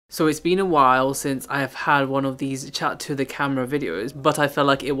So it's been a while since I've had one of these chat to the camera videos, but I felt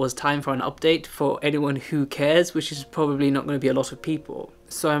like it was time for an update for anyone who cares, which is probably not going to be a lot of people.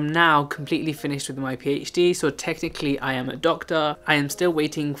 So I'm now completely finished with my PhD, so technically I am a doctor. I am still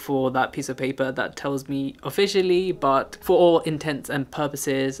waiting for that piece of paper that tells me officially, but for all intents and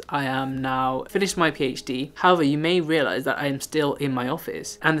purposes, I am now finished my PhD. However, you may realize that I am still in my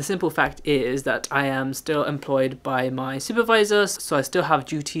office, and the simple fact is that I am still employed by my supervisors, so I still have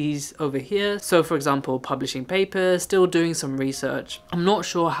duties over here. So for example, publishing papers, still doing some research. I'm not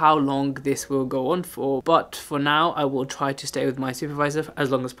sure how long this will go on for, but for now I will try to stay with my supervisor as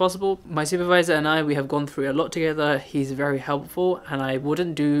long as possible. My supervisor and I, we have gone through a lot together. He's very helpful, and I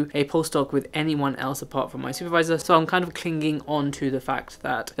wouldn't do a postdoc with anyone else apart from my supervisor, so I'm kind of clinging on to the fact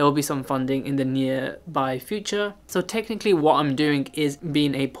that there will be some funding in the nearby future. So technically what I'm doing is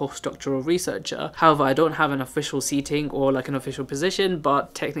being a postdoctoral researcher. However, I don't have an official seating or like an official position,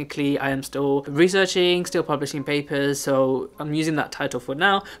 but technically I am still researching, still publishing papers, so I'm using that title for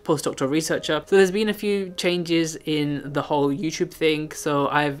now, postdoctoral researcher. So there's been a few changes in the whole YouTube thing. So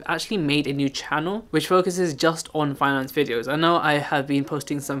I've actually made a new channel which focuses just on finance videos. I know I have been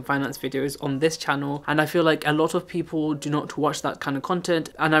posting some finance videos on this channel, and I feel like a lot of people do not watch that kind of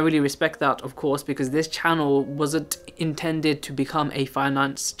content, and I really respect that, of course, because this channel wasn't intended to become a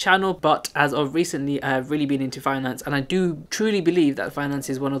finance channel, but as of recently I have really been into finance, and I do truly believe that finance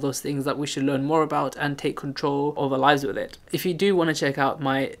is one of those things that we should learn more about and take control of our lives with it. If you do want to check out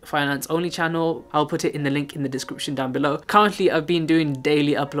my finance only channel, I'll put it in the link in the description down below. Currently I've been doing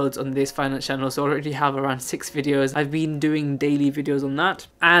daily uploads on this finance channel, so I already have around 6 videos. I've been doing daily videos on that,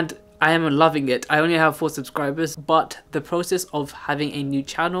 and I am loving it. I only have 4 subscribers, but the process of having a new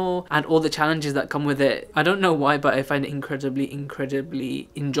channel and all the challenges that come with it, I don't know why, but I find it incredibly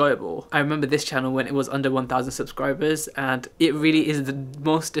enjoyable. I remember this channel when it was under 1,000 subscribers, and it really is the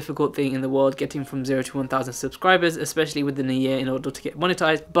most difficult thing in the world, getting from 0 to 1,000 subscribers, especially within a year in order to get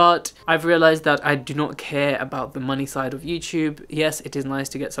monetized. But I've realized that I do not care about the money side of YouTube. Yes, it is nice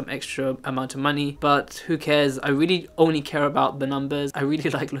to get some extra amount of money, but who cares? I really only care about the numbers. I really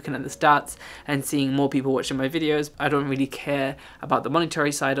like looking at the stats and seeing more people watching my videos. I don't really care about the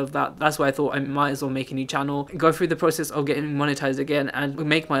monetary side of that. That's why I thought I might as well make a new channel, go through the process of getting monetized again, and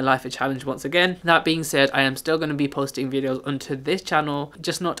make my life a challenge once again. That being said, I am still going to be posting videos onto this channel,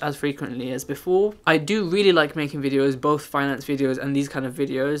 just not as frequently as before. I do really like making videos, both finance videos and these kind of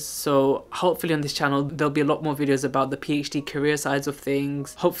videos, so hopefully on this channel there'll be a lot more videos about the PhD career sides of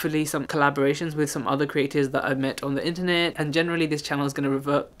things, hopefully some collaborations with some other creators that I've met on the internet, and generally this channel is going to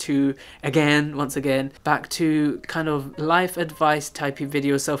revert to once again back to kind of life advice type of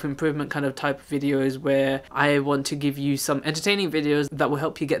videos, self-improvement kind of type of videos, where I want to give you some entertaining videos that will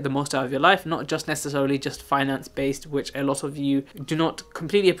help you get the most out of your life, not just necessarily just finance based, which a lot of you do not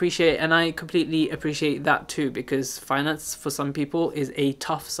completely appreciate, and I completely appreciate that too, because finance for some people is a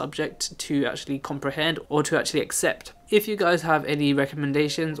tough subject to actually comprehend or to actually accept. If you guys have any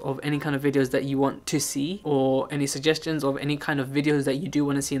recommendations of any kind of videos that you want to see, or any suggestions of any kind of videos that you do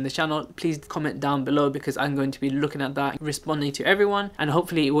want to see in the channel, please comment down below, because I'm going to be looking at that, responding to everyone, and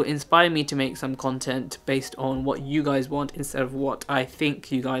hopefully it will inspire me to make some content based on what you guys want instead of what I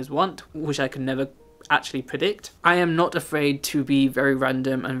think you guys want, which I can never actually predict. I am not afraid to be very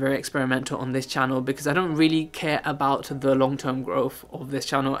random and very experimental on this channel, because I don't really care about the long-term growth of this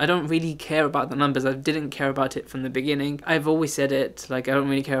channel. I don't really care about the numbers. I didn't care about it from the beginning. I've always said it, like, I don't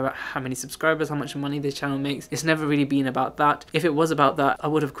really care about how many subscribers, how much money this channel makes. It's never really been about that. If it was about that, I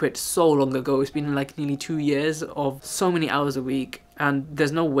would have quit so long ago. It's been like nearly 2 years of so many hours a week, and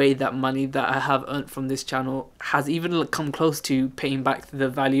there's no way that money that I have earned from this channel has even come close to paying back the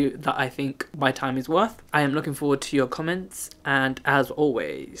value that I think my time is worth. I am looking forward to your comments, and as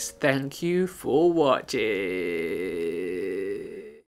always, thank you for watching.